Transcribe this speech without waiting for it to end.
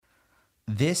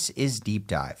This is Deep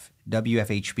Dive,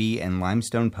 WFHB and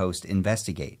Limestone Post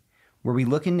Investigate, where we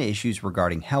look into issues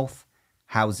regarding health,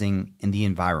 housing, and the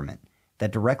environment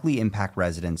that directly impact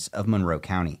residents of Monroe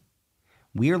County.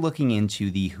 We are looking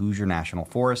into the Hoosier National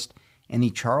Forest and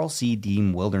the Charles C.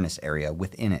 Deam Wilderness area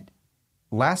within it.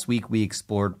 Last week, we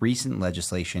explored recent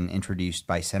legislation introduced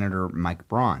by Senator Mike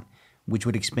Braun, which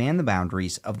would expand the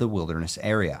boundaries of the wilderness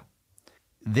area.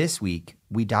 This week,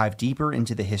 we dive deeper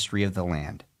into the history of the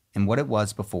land and what it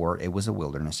was before it was a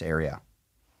wilderness area.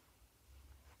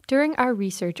 During our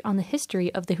research on the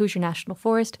history of the Hoosier National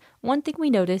Forest, one thing we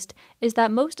noticed is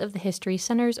that most of the history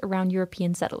centers around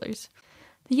European settlers.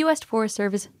 The U.S. Forest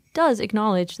Service does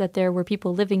acknowledge that there were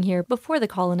people living here before the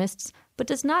colonists, but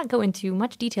does not go into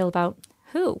much detail about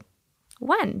who,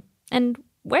 when, and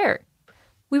where.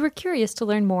 We were curious to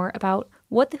learn more about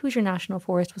what the Hoosier National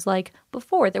Forest was like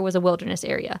before there was a wilderness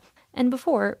area, and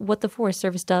before what the Forest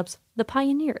Service dubs the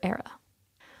Pioneer Era.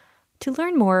 To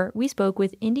learn more, we spoke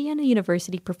with Indiana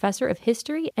University Professor of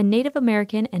History and Native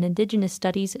American and Indigenous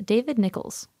Studies, David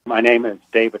Nichols. My name is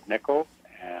David Nichols,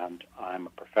 and I'm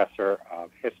a professor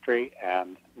of History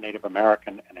and Native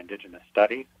American and Indigenous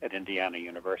Studies at Indiana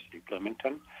University,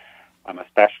 Bloomington. I'm a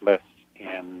specialist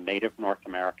in Native North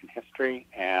American history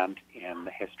and in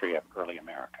the history of early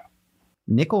America.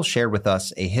 Nichols shared with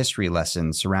us a history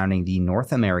lesson surrounding the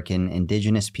North American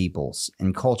indigenous peoples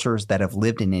and cultures that have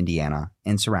lived in Indiana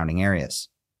and surrounding areas.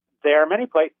 There are many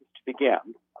places to begin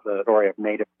the story of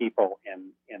Native people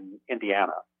in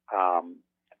Indiana.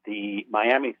 The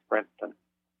Miamis, for instance,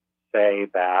 say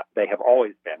that they have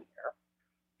always been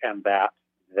here and that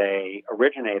they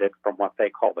originated from what they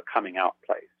call the coming out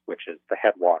place, which is the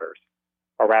headwaters,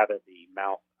 or rather the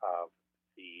mouth of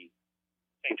the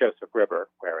St. Joseph River,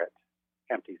 where it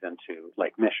empties into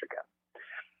Lake Michigan.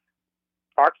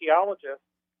 Archaeologists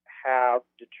have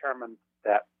determined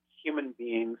that human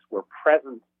beings were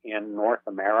present in North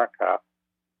America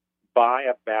by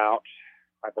about,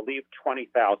 I believe,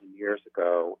 20,000 years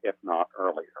ago, if not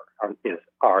earlier,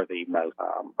 are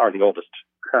the oldest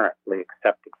currently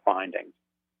accepted findings.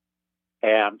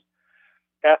 And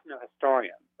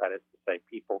ethnohistorians, that is to say,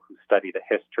 people who study the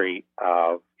history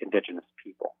of indigenous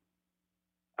people,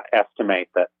 estimate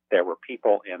that there were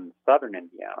people in southern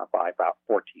Indiana by about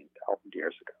 14,000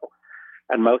 years ago.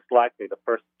 And most likely the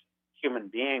first human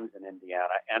beings in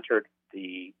Indiana entered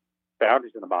the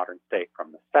boundaries of the modern state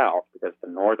from the south, because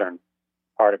the northern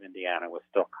part of Indiana was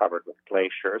still covered with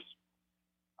glaciers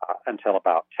until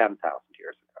about 10,000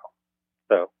 years ago.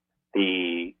 So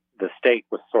the state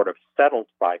was sort of settled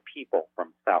by people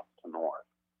from south to north.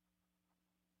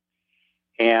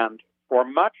 And for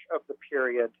much of the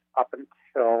period up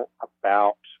until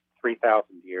about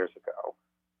 3,000 years ago,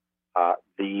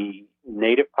 the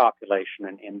native population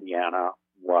in Indiana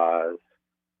was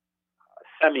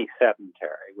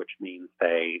semi-sedentary, which means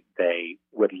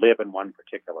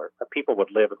people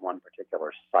would live in one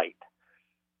particular site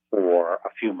for a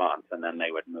few months, and then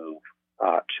they would move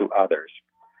to others,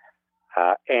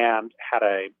 and had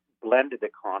a blended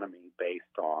economy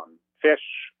based on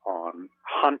fish, on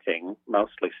hunting,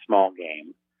 mostly small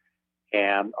game,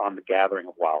 and on the gathering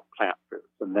of wild plant fruits.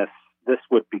 And this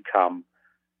would become,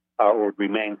 or would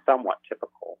remain somewhat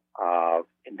typical of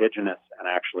indigenous and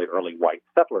actually early white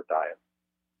settler diets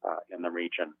in the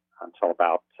region until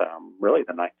about really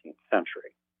the 19th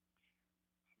century.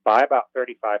 By about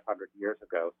 3,500 years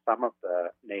ago, some of the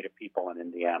native people in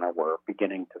Indiana were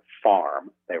beginning to farm.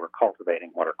 They were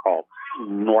cultivating what are called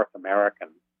North American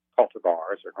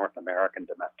cultivars or North American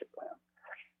domestic plants,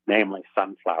 namely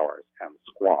sunflowers and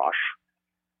squash.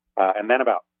 And then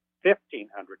about 1,500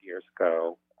 years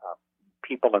ago,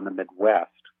 people in the Midwest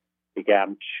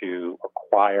began to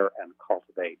acquire and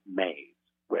cultivate maize,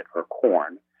 or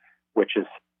corn, which is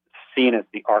seen as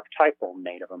the archetypal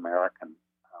Native American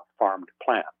farmed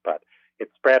plant, but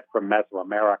it spread from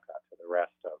Mesoamerica to the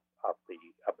rest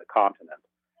of the continent,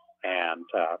 and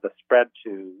the spread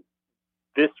to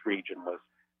this region was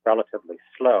relatively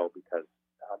slow because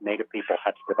Native people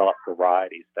had to develop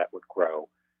varieties that would grow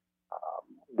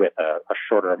with a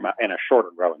shorter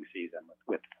growing season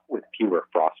with fewer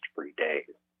frost-free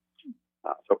days.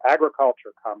 So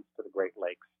agriculture comes to the Great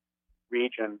Lakes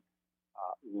region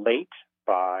late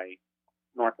by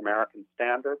North American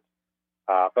standards,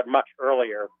 but much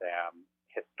earlier than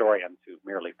historians who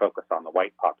merely focus on the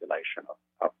white population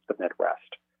of the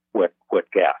Midwest would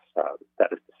guess.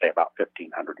 That is to say, about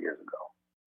 1,500 years ago.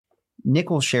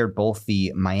 Nichols shared both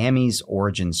the Miami's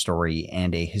origin story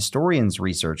and a historian's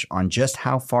research on just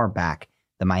how far back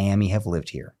the Miami have lived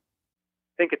here.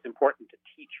 I think it's important to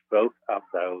teach both of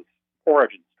those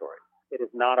origin stories. It is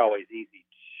not always easy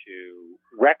to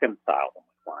reconcile them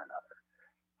with one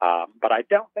another. But I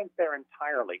don't think they're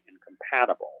entirely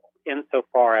incompatible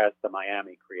insofar as the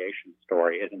Miami creation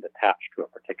story isn't attached to a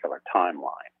particular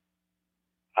timeline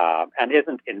and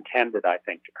isn't intended, I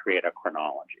think, to create a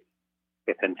chronology.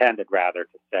 It's intended rather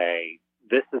to say,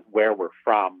 this is where we're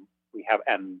from,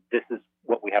 and this is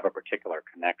what we have a particular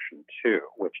connection to,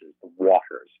 which is the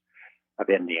waters of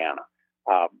Indiana.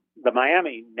 The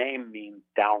Miami name means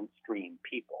downstream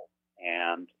people,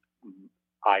 and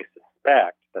I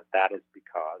suspect that is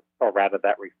because, or rather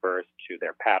that refers to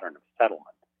their pattern of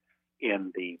settlement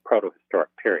in the proto-historic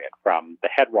period, from the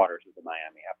headwaters of the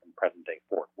Miami up in present-day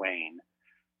Fort Wayne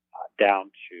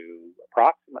down to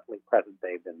approximately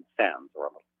present-day Vincennes, or a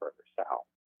little further south.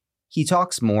 He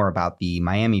talks more about the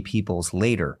Miami peoples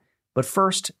later, but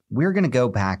first, we're going to go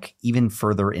back even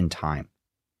further in time.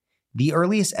 The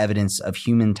earliest evidence of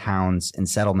human towns and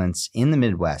settlements in the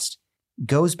Midwest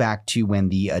goes back to when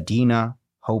the Adena,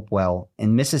 Hopewell,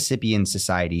 and Mississippian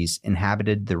societies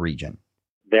inhabited the region.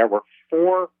 There were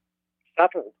 4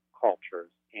 settled cultures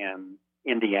in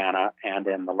Indiana and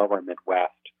in the lower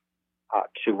Midwest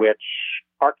to which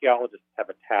archaeologists have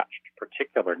attached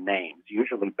particular names,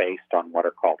 usually based on what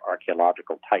are called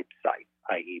archaeological type sites,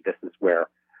 i.e. this is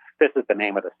the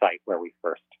name of the site where we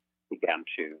first began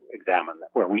to examine,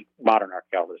 modern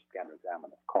archaeologists began to examine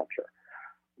this culture.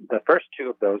 The first 2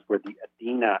 of those were the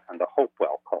Adena and the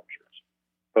Hopewell cultures,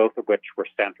 both of which were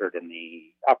centered in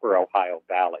the upper Ohio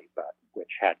Valley, but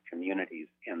which had communities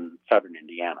in southern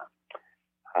Indiana.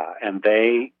 And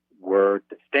they were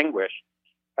distinguished,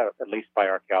 at least by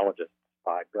archaeologists,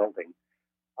 by building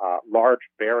large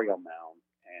burial mounds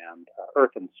and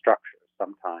earthen structures,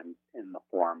 sometimes in the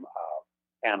form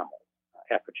of animals,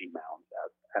 effigy mounds,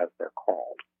 as they're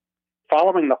called.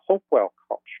 Following the Hopewell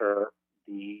culture,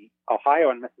 the Ohio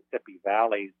and Mississippi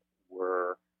valleys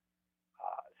were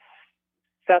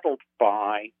settled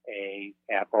by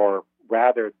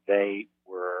they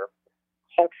were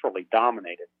culturally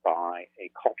dominated by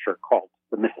a culture called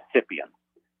the Mississippian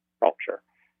culture.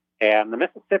 And the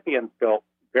Mississippians built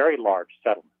very large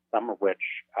settlements, some of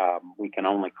which we can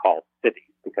only call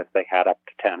cities because they had up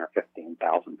to 10 or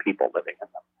 15,000 people living in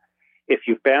them. If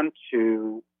you've been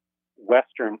to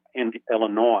western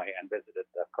Illinois and visited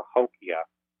the Cahokia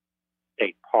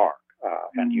State Park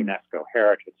and UNESCO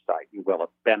Heritage Site, you will have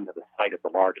been to the site of the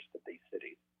largest of these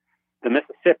cities. The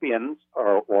Mississippians,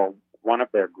 or one of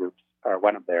their groups, or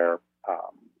one of their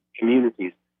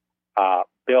communities,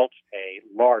 built a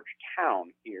large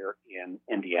town here in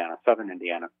Indiana, southern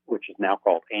Indiana, which is now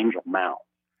called Angel Mound,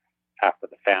 after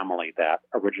the family that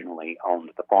originally owned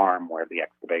the farm where the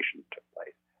excavations took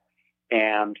place.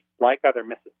 And like other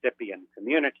Mississippian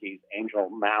communities, Angel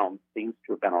Mound seems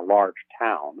to have been a large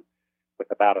town with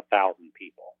about 1,000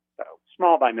 people. So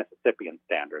small by Mississippian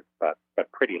standards, but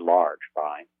pretty large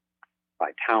by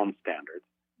town standards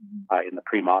in the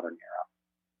pre-modern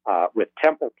era, with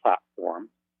temple platforms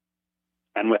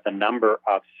and with a number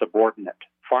of subordinate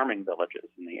farming villages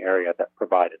in the area that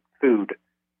provided food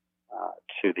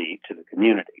to the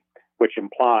community, which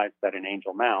implies that in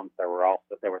Angel Mounds there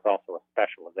was also a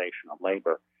specialization of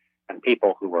labor and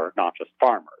people who were not just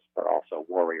farmers but also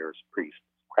warriors, priests,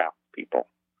 craftspeople.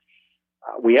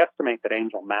 We estimate that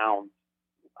Angel Mounds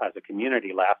as a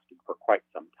community lasted for quite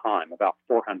some time, about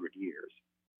 400 years.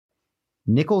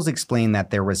 Nichols explained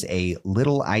that there was a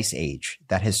little ice age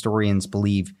that historians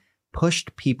believe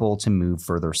pushed people to move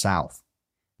further south.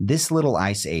 This little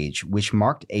ice age, which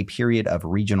marked a period of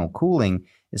regional cooling,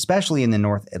 especially in the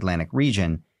North Atlantic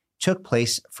region, took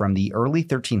place from the early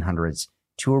 1300s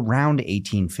to around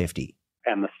 1850.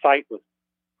 And the site was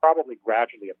probably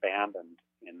gradually abandoned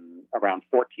in around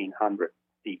 1400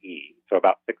 CE, so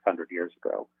about 600 years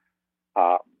ago,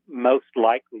 most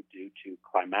likely due to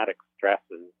climatic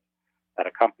stresses that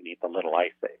accompanied the Little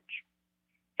Ice Age.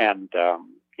 And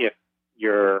if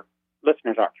your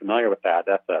listeners aren't familiar with that,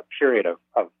 that's a period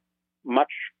of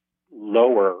much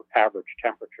lower average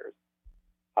temperatures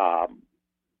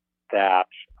that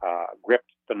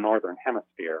gripped the northern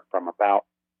hemisphere from about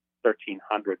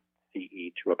 1300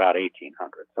 CE to about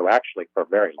 1800, so actually for a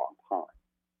very long time.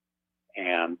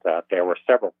 And there were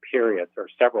several periods, or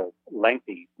several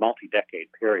lengthy multi-decade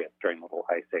periods during the Little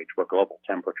Ice Age where global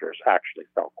temperatures actually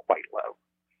fell quite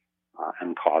low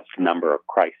and caused a number of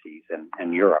crises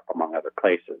in Europe, among other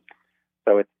places.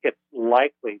 So it's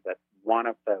likely that one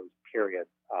of those periods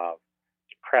of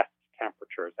depressed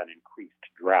temperatures and increased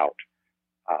drought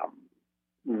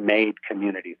made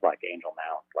communities like Angel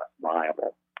Mound less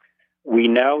viable. We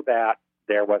know that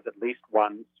there was at least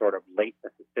one sort of late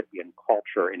Mississippian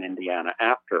culture in Indiana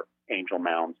after Angel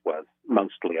Mounds was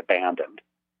mostly abandoned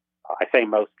I say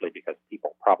mostly because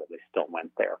people probably still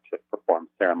went there to perform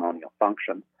ceremonial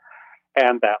functions.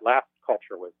 And that last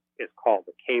culture is called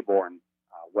the Caborn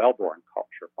Wellborn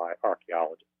culture by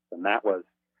archaeologists. And that was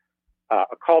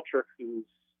a culture whose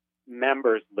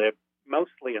members lived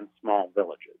mostly in small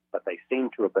villages, but they seem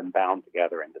to have been bound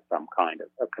together into some kind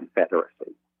of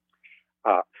confederacy.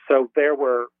 So there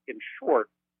were, in short,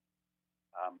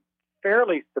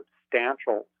 fairly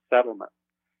substantial settlements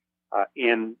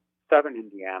in southern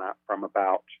Indiana from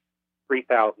about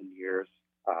 3,000 years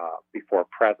before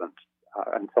present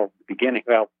until the beginning,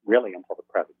 well, really until the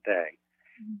present day.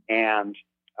 And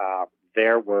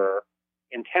there were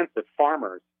intensive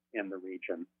farmers in the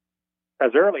region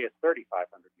as early as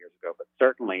 3,500 years ago, but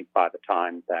certainly by the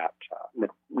time that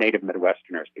native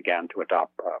Midwesterners began to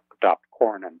adopt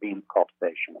corn and bean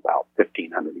cultivation about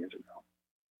 1,500 years ago.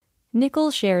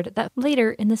 Nichols shared that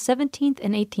later in the 17th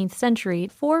and 18th century,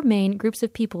 4 main groups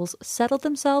of peoples settled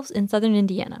themselves in southern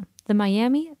Indiana: the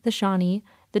Miami, the Shawnee,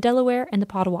 the Delaware, and the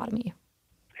Potawatomi.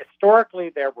 Historically,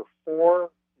 there were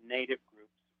 4 native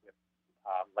groups with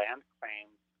land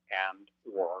claims and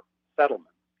or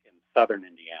settlements in southern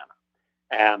Indiana.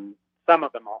 And some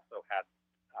of them also had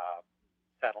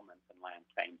settlements and land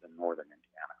claims in northern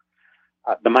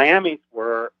Indiana. The Miamis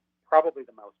were probably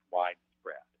the most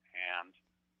widespread. And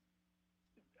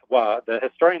the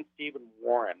historian Stephen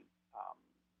Warren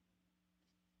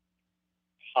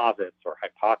posits or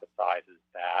hypothesizes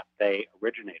that the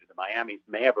Miamis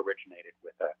may have originated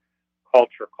with a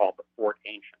culture called the Fort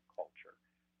Ancient culture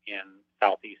in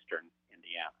southeastern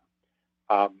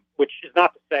Indiana, which is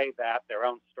not to say that their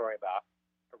own story about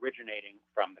originating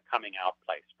from the coming out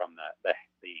place from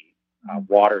the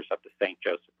waters of the St.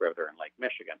 Joseph River in Lake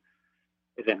Michigan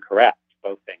is incorrect.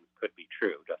 Both things could be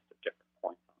true, just at different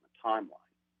points on the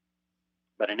timeline.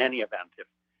 But in any event,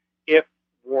 if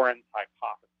Warren's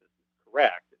hypothesis is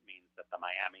correct, it means that the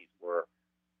Miamis were,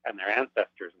 and their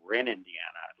ancestors were in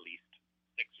Indiana at least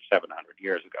 600 or 700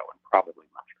 years ago, and probably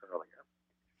much earlier.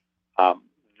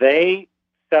 They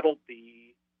settled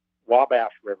the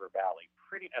Wabash River Valley,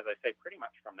 pretty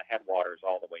much from the headwaters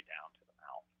all the way down to the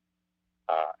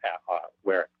mouth,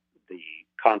 where the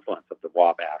confluence of the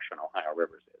Wabash and Ohio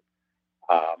rivers is,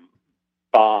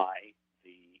 by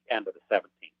the end of the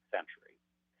 17th century.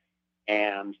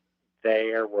 And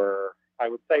there were, I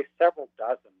would say, several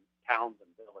dozen towns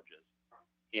and villages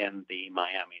in the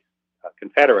Miami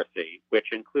Confederacy,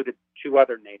 which included 2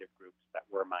 other native groups that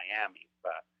were Miamis,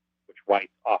 but which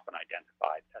whites often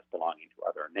identified as belonging to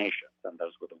other nations. And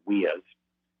those were the Weas,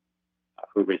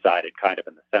 who resided kind of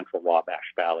in the central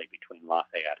Wabash Valley between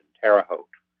Lafayette and Terre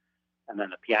Haute, and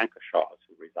then the Piankashaws,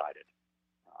 who resided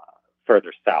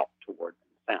further south toward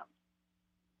Vincennes.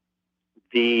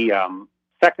 The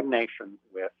second nations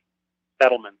with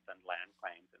settlements and land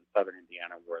claims in southern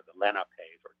Indiana were the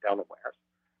Lenapes or Delawares,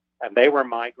 and they were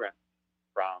migrants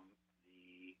from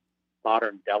the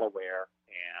modern Delaware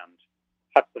and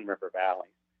Hudson River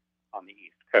valleys on the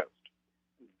East Coast.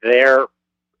 Their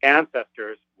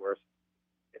ancestors were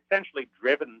essentially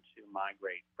driven to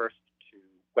migrate first to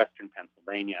western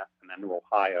Pennsylvania and then to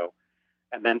Ohio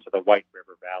and then to the White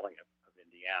River Valley of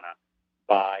Indiana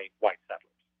by white settlers.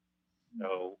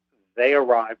 So they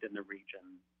arrived in the region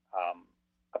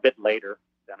a bit later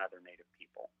than other native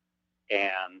people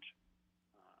and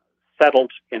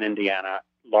settled in Indiana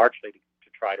largely to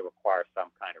try to acquire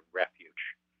some kind of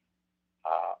refuge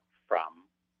from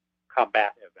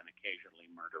combative and occasionally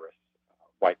murderous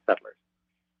white settlers.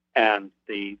 And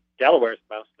the Delawares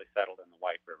mostly settled in the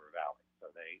White River Valley.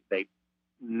 So they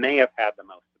may have had the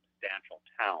most substantial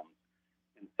towns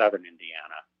in southern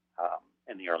Indiana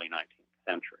in the early 19th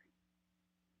century.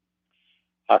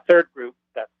 A third group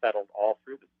that settled all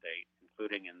through the state,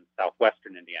 including in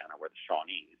southwestern Indiana, were the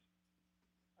Shawnees.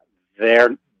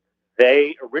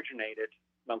 They originated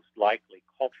most likely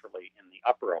culturally in the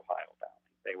upper Ohio Valley.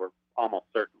 They were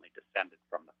almost certainly descended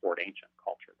from the Fort Ancient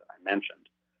culture that I mentioned.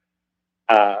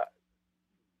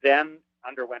 Then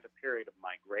underwent a period of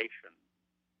migration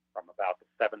from about the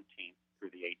 17th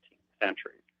through the 18th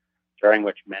centuries, during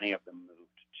which many of them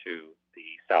moved to the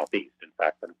southeast. In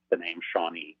fact, the name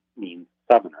Shawnee means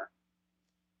southerner.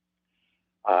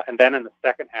 And then in the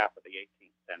second half of the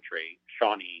 18th century,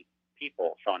 Shawnee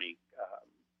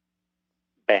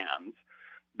bands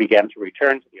began to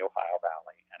return to the Ohio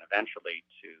Valley and eventually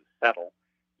to settle,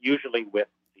 usually with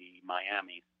the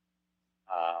Miamis,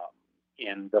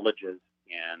 in villages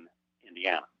in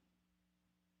Indiana.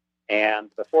 And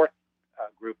the fourth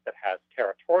group that has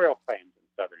territorial claims in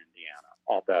southern Indiana,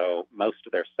 although most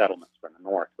of their settlements were in the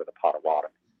north, were the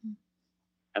Potawatomi. Mm-hmm.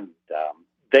 And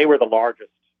they were the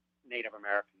largest Native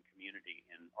American community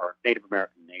in or Native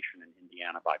American nation in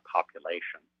Indiana by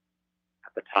population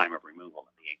at the time of removal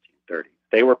in the 1830s.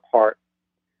 They were part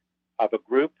of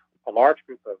a large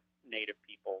group of Native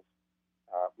peoples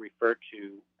referred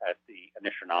to as the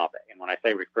Anishinaabe. And when I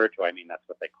say referred to, I mean that's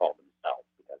what they call themselves,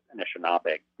 because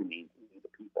Anishinaabe means the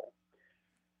people.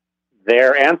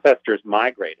 Their ancestors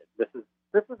migrated. This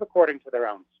is according to their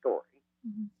own story,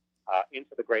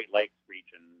 into the Great Lakes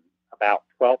region about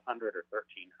 1200 or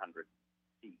 1300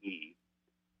 CE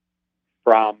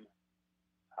from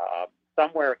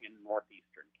somewhere in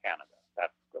northeastern Canada.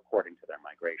 That's according to their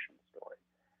migration story.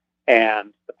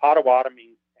 And the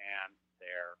Potawatomis and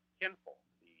their kinfolk,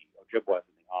 the Ojibwas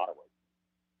and the Ottawas,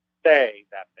 say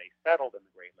that they settled in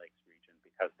the Great Lakes region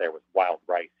because there was wild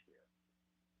rice here,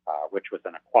 which was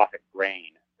an aquatic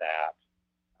grain that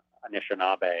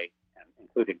Anishinaabe, and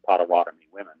including Potawatomi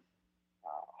women,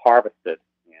 harvested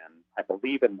I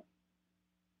believe in the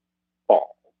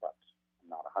fall, but I'm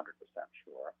not 100%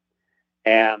 sure.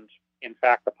 And in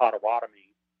fact, the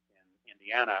Potawatomi in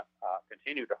Indiana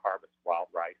continue to harvest wild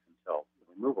rice until the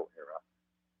removal era.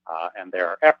 And there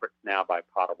are efforts now by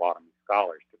Potawatomi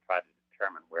scholars to try to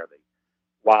determine where the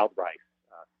wild rice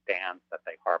stands that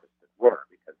they harvested were,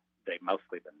 because they've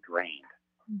mostly been drained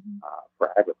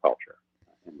for agriculture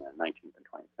in the 19th and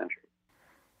 20th century.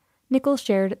 Nichols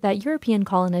shared that European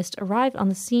colonists arrived on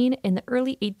the scene in the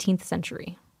early 18th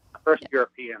century. The first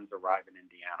Europeans arrived in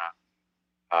Indiana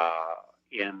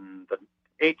in the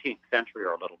 18th century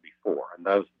or a little before, and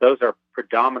those are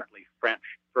predominantly French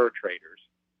fur traders,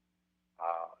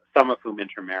 some of whom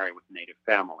intermarry with native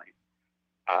families,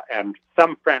 and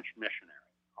some French missionaries,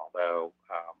 although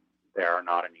there are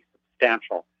not any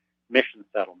substantial mission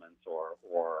settlements or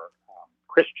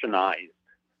Christianized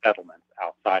settlements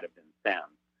outside of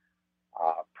Vincennes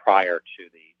prior to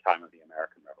the time of the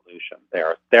American Revolution.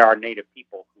 There are native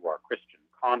people who are Christian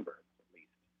converts, at least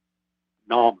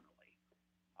nominally,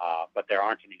 but there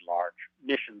aren't any large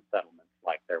mission settlements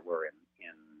like there were in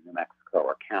New Mexico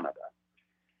or Canada.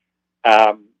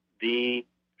 The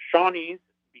Shawnees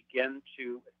begin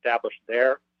to establish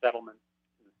their settlements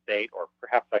in the state, or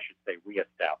perhaps I should say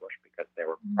reestablish, because they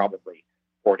were probably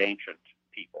Fort Ancient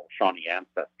people, Shawnee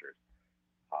ancestors,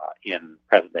 in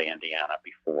present-day Indiana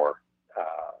before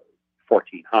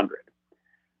 1400.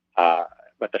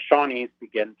 But the Shawnees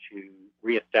begin to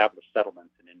reestablish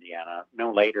settlements in Indiana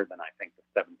no later than, I think,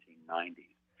 the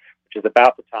 1790s, which is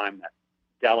about the time that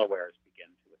Delawares begin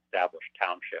to establish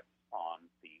townships on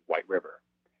the White River.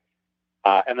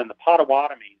 And then the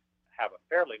Potawatomis have a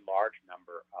fairly large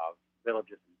number of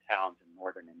villages and towns in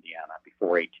northern Indiana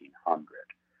before 1800.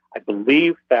 I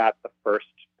believe that the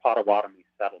first Potawatomi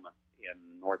settlements in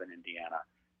northern Indiana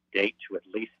date to at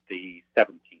least the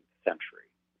 17th century,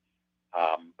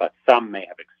 but some may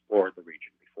have explored the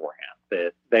region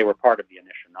beforehand. They were part of the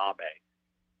Anishinaabe,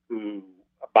 who,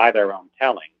 by their own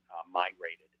telling,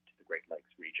 migrated to the Great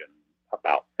Lakes region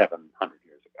about 700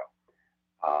 years ago.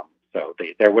 So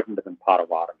there wouldn't have been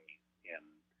Potawatomi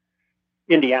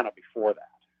in Indiana before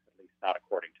that, at least not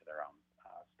according to their own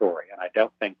story. And I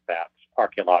don't think that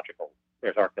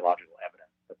there's archaeological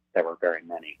evidence that there were very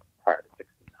many prior to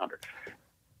 1600.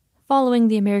 Following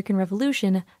the American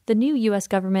Revolution, the new U.S.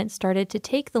 government started to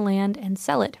take the land and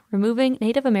sell it, removing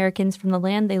Native Americans from the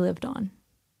land they lived on.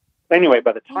 Anyway,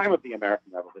 by the time of the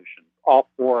American Revolution, all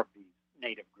four of these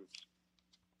Native groups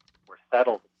were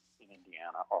settled in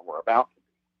Indiana, or were about to be.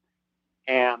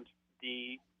 And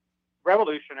the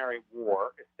Revolutionary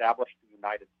War established the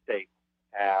United States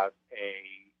as a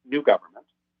new government,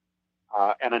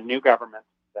 and a new government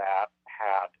that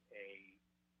had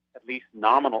at least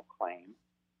nominal claim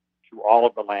to all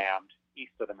of the land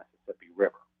east of the Mississippi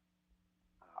River,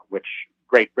 which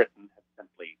Great Britain had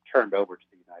simply turned over to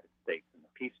the United States in the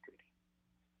peace treaty.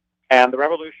 And the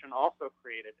Revolution also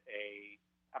created an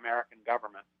American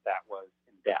government that was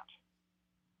in debt,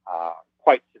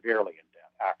 quite severely in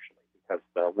debt, actually, because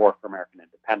the War for American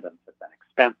Independence had been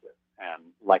expensive, and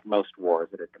like most wars,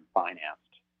 it had been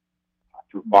financed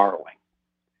through borrowing.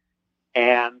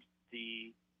 And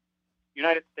the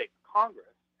United States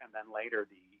Congress, and then later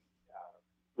the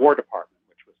War Department,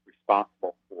 which was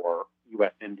responsible for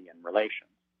U.S. Indian relations,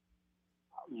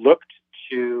 looked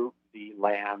to the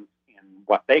lands in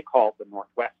what they called the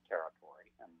Northwest Territory,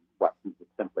 and what we would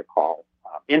simply call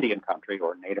Indian country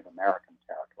or Native American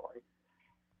territory,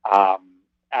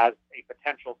 as a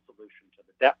potential solution to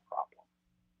the debt problem.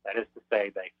 That is to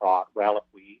say, they thought, well, if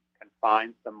we can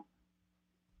find some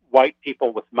white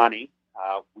people with money,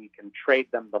 we can trade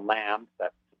them the land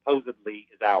that supposedly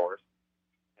is ours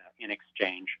in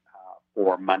exchange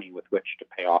for money with which to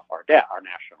pay off our debt, our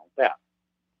national debt.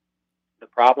 The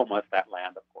problem was that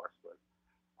land, of course, was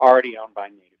already owned by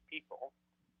Native people,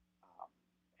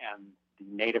 and the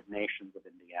Native nations of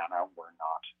Indiana were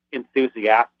not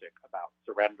enthusiastic about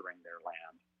surrendering their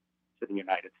land to the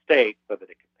United States so that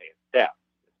it could pay its debts,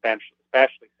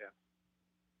 especially since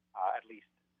at least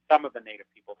some of the Native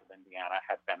peoples of Indiana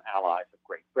had been allies of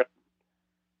Great Britain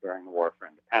during the War for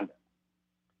Independence.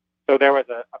 So there was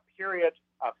a period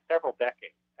of several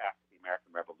decades after the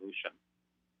American Revolution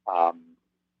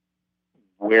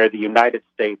where the United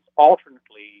States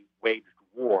alternately waged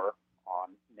war on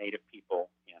Native people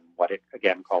in what it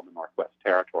again called the Northwest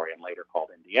Territory and later called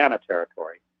Indiana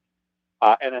Territory,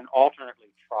 and then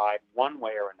alternately tried one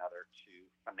way or another to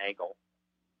finagle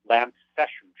land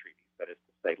cession treaties, that is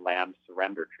to say, land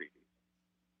surrender treaties,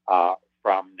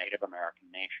 from Native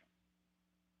American nations.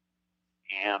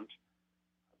 And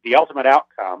the ultimate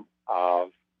outcome of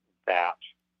that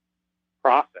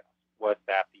process was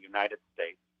that the United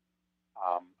States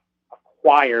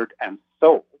acquired and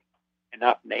sold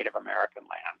enough Native American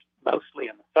land, mostly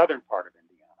in the southern part of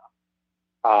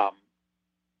Indiana,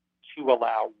 to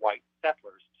allow white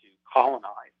settlers to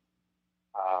colonize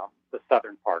the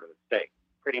southern part of the state,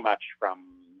 pretty much from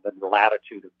the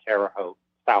latitude of Terre Haute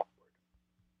southward,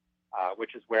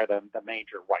 which is where the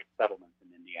major white settlements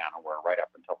in Indiana were right up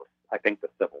until, I think, the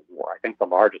Civil War. I think the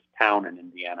largest town in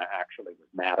Indiana actually was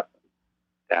Madison,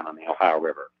 down on the Ohio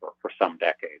River for some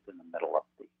decades in the middle of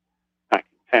the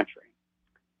 19th century.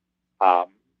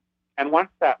 And once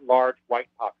that large white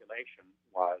population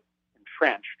was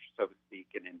entrenched, so to speak,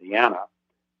 in Indiana,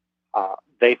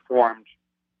 they formed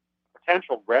a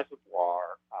potential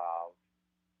reservoir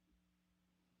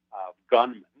of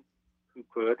gunmen who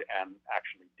could and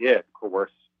actually did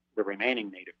coerce the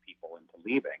remaining Native people into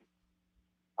leaving.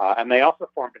 And they also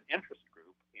formed an interest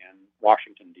group in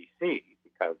Washington, D.C.,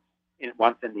 because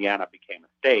once Indiana became a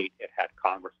state, it had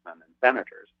congressmen and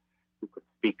senators who could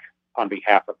speak on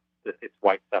behalf of its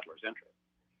white settlers' interests.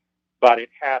 But it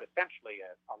had essentially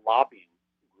a lobbying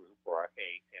group or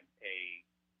a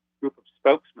group of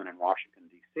spokesmen in Washington,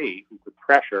 D.C., who could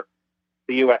pressure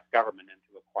the U.S. government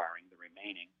into acquiring the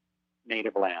remaining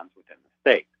Native lands within the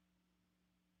state.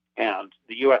 And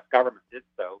the U.S. government did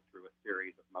so through a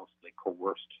series of mostly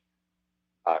coerced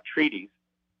treaties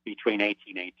between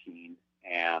 1818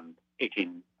 and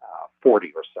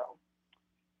 1840 or so.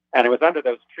 And it was under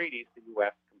those treaties the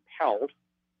U.S. compelled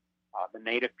the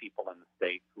Native people in the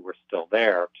state who were still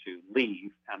there to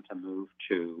leave and to move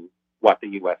to what the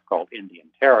U.S. called Indian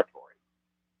Territory,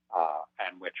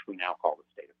 and which we now call the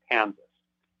state of Kansas.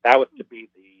 That was to be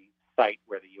the site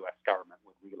where the U.S. government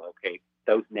would relocate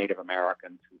those Native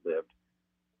Americans who lived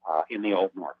in the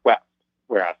old Northwest,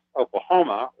 whereas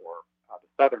Oklahoma, or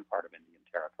the southern part of Indian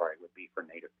Territory, would be for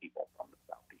Native people from the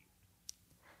southeast.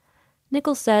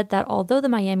 Nichols said that although the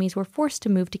Miamis were forced to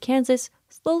move to Kansas,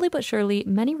 slowly but surely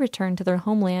many returned to their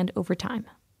homeland over time.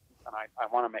 And I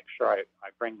want to make sure I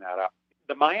bring that up.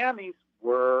 The Miamis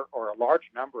were, or a large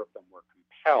number of them were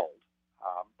compelled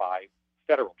by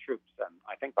federal troops and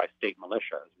I think by state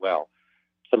militia as well,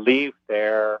 to leave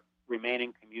their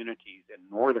remaining communities in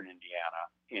northern Indiana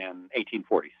in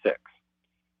 1846.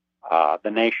 The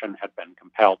nation had been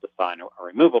compelled to sign a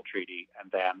removal treaty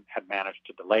and then had managed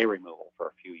to delay removal for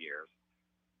a few years.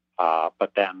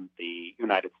 But then the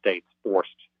United States forced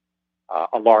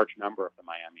a large number of the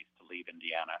Miamis to leave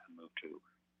Indiana and move to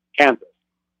Kansas.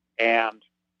 And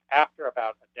after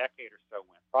about a decade or so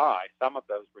went by, some of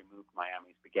those removed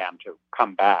Miamis began to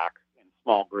come back in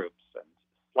small groups, and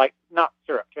not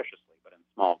surreptitiously, but in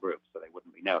small groups so they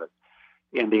wouldn't be noticed,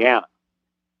 Indiana.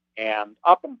 And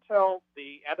up until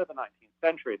the end of the 19th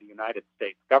century, the United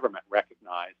States government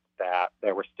recognized that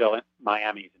there were still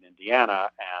Miamis in Indiana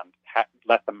and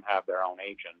let them have their own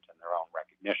agent and their own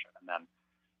recognition, and then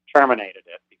terminated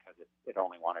it because it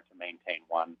only wanted to maintain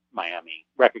one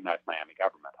recognized Miami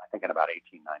government, I think in about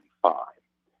 1895.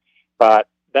 But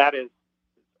that is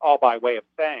all by way of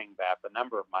saying that the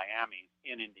number of Miamis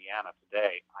in Indiana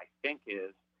today, I think,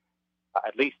 is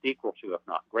at least equal to, if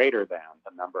not greater than,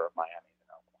 the number of Miamis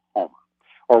in Oklahoma.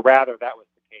 Or rather, that was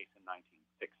the case in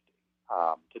 1960.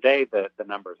 Today, the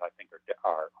numbers, I think, are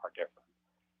different.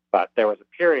 But there was a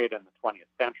period in the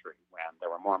 20th century when there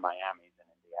were more Miamis in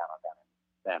Indiana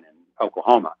than in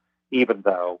Oklahoma, even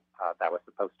though that was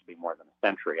supposed to be more than a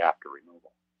century after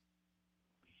removal.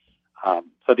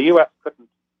 So the U.S. couldn't,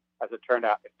 as it turned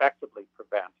out, effectively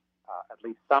prevent at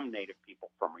least some Native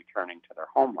people from returning to their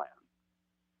homeland,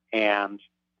 and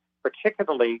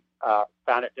particularly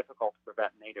found it difficult to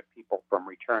prevent Native people from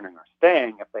returning or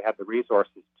staying if they had the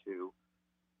resources to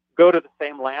go to the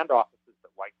same land offices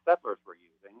that white settlers were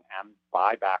using and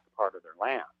buy back a part of their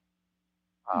land.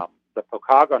 The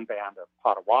Pokagon band of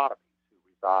Potawatomis,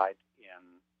 who reside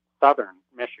in southern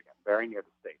Michigan, very near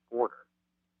the state border,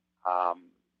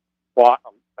 bought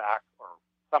back, or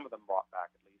some of them bought back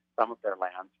at least, some of their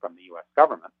lands from the U.S.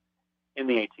 government in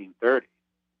the 1830s.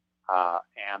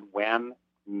 And when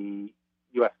the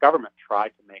U.S. government tried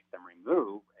to make them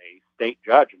remove, a state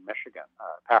judge in Michigan,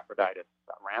 Epaphroditus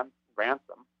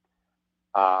Ransom,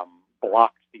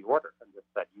 blocked the order and just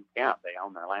said, you can't. They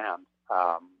own their land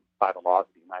by the laws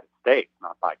of the United States,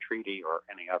 not by treaty or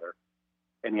any other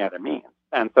means.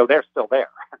 And so they're still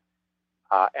there.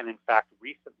 And in fact,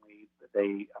 recently,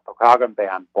 the Pokagon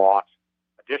band bought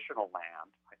additional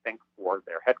land, I think, for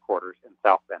their headquarters in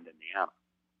South Bend, Indiana.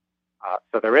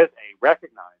 So there is a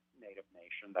recognized Native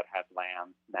nation that has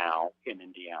land now in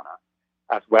Indiana,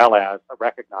 as well as a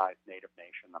recognized Native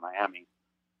nation, the Miami,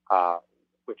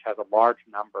 which has a large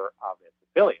number of its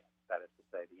affiliates, that is to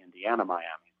say, the Indiana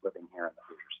Miamis living here in the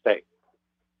Hoosier State.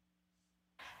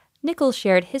 Nichols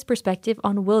shared his perspective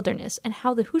on wilderness and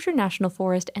how the Hoosier National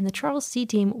Forest and the Charles C.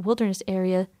 Deam Wilderness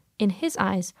Area, in his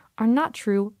eyes, are not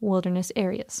true wilderness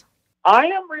areas. I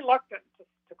am reluctant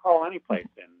to call any place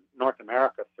in North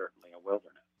America certainly a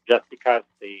wilderness, just because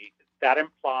that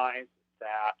implies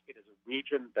that it is a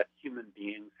region that human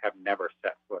beings have never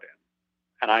set foot in.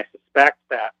 And I suspect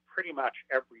that pretty much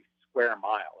every square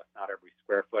mile, if not every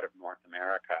square foot of North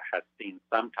America, has seen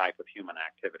some type of human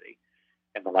activity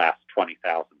in the last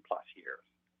 20,000 plus years.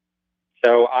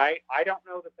 So I don't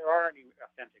know that there are any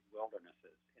authentic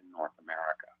wildernesses in North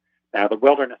America. Now, the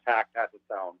Wilderness Act has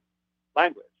its own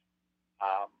language.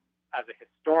 As a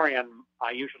historian,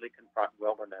 I usually confront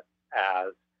wilderness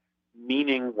as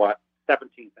meaning what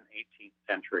 17th and 18th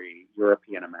century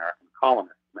European American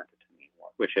colonists meant it to mean,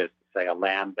 which is to say a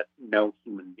land that no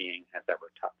human being has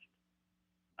ever touched.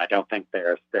 I don't think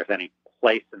there's any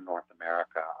place in North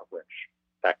America of which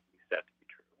that can be said to be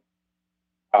true.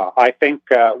 I think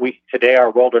today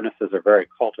our wildernesses are very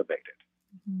cultivated,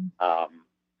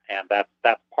 and that's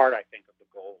part, I think, of the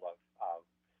goal of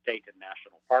state and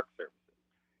national park services,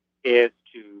 is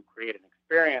to create an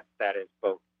experience that is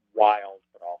both wild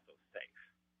but also safe.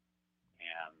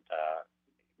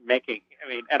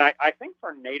 And I think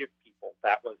for Native people,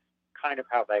 that was kind of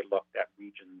how they looked at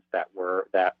regions that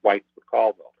whites would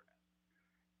call wilderness.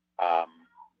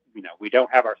 We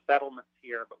don't have our settlements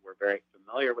here, but we're very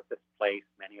familiar with this place.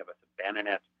 Many of us have been in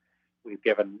it. We've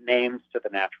given names to the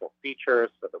natural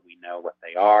features so that we know what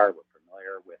they are. We're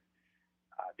familiar with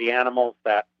the animals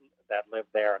that live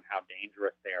there and how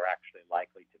dangerous they are actually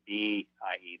likely to be,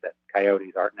 i.e. that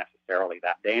coyotes aren't necessarily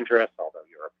that dangerous, although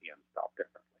Europeans felt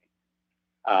differently.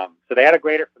 So they had a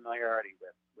greater familiarity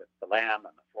with the land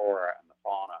and the flora and the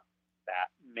fauna that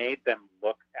made them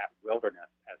look at wilderness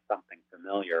as something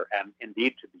familiar and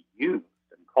indeed to be used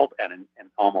and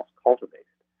almost cultivated,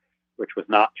 which was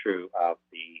not true of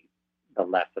the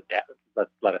less adaptive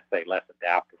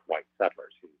white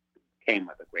settlers who came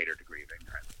with a greater degree of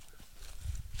ignorance.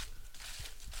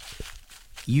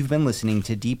 You've been listening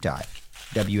to Deep Dive,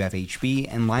 WFHB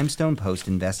and Limestone Post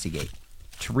investigate.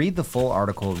 To read the full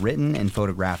article written and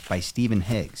photographed by Stephen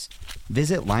Higgs,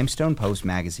 visit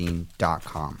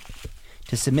limestonepostmagazine.com.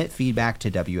 To submit feedback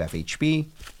to WFHB,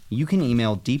 you can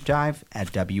email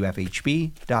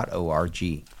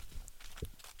deepdive@wfhb.org.